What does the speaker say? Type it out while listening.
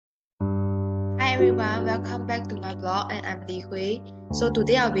Hi everyone, welcome back to my blog and I'm Li Hui. So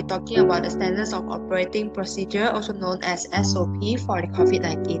today I'll be talking about the standards of operating procedure, also known as SOP for the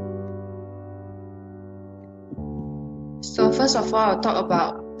COVID-19. So first of all, I'll talk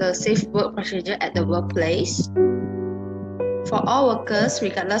about the safe work procedure at the workplace. For all workers,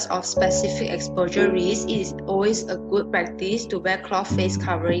 regardless of specific exposure risk, it is always a good practice to wear cloth face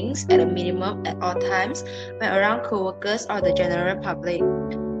coverings at a minimum at all times when around co-workers or the general public.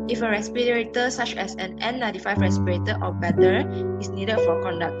 If a respirator such as an N95 respirator or better is needed for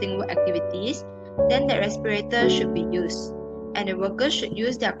conducting work activities, then that respirator should be used. And the workers should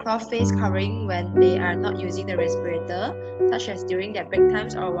use their cloth face covering when they are not using the respirator, such as during their break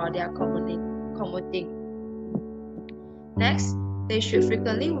times or while they are commuting. Next, they should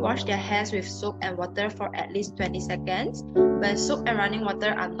frequently wash their hands with soap and water for at least 20 seconds. When soap and running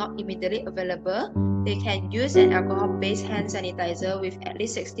water are not immediately available, they can use an alcohol-based hand sanitizer with at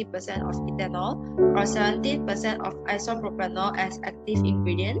least 60% of ethanol or 17% of isopropanol as active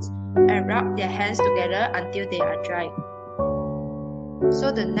ingredients and rub their hands together until they are dry.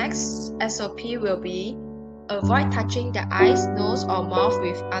 So the next SOP will be avoid touching the eyes, nose or mouth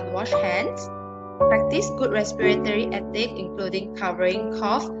with unwashed hands. Practice good respiratory etiquette including covering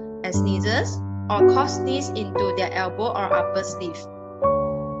cough and sneezes or cough sneeze into their elbow or upper sleeve.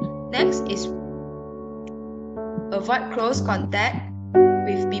 Next is avoid close contact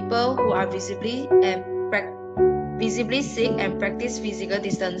with people who are visibly sick and practice physical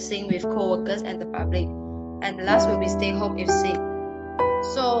distancing with co-workers and the public. And the last will be stay home if sick.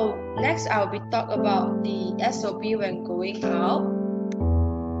 So next I'll be talk about the SOP when going out.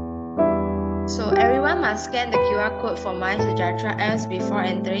 So everyone must scan the QR code for MySejahtera apps before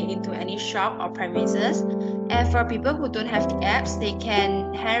entering into any shop or premises. And for people who don't have the apps, they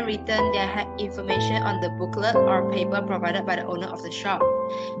can handwritten their information on the booklet or paper provided by the owner of the shop.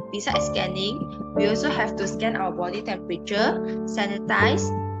 Besides scanning, we also have to scan our body temperature, sanitize,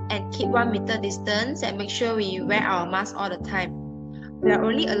 and keep 1 meter distance and make sure we wear our mask all the time. We are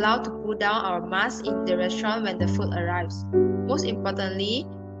only allowed to pull down our mask in the restaurant when the food arrives. Most importantly,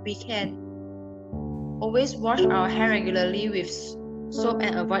 we can always wash our hands regularly with soap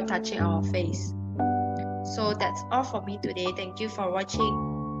and avoid touching our face. So that's all for me today. Thank you for watching.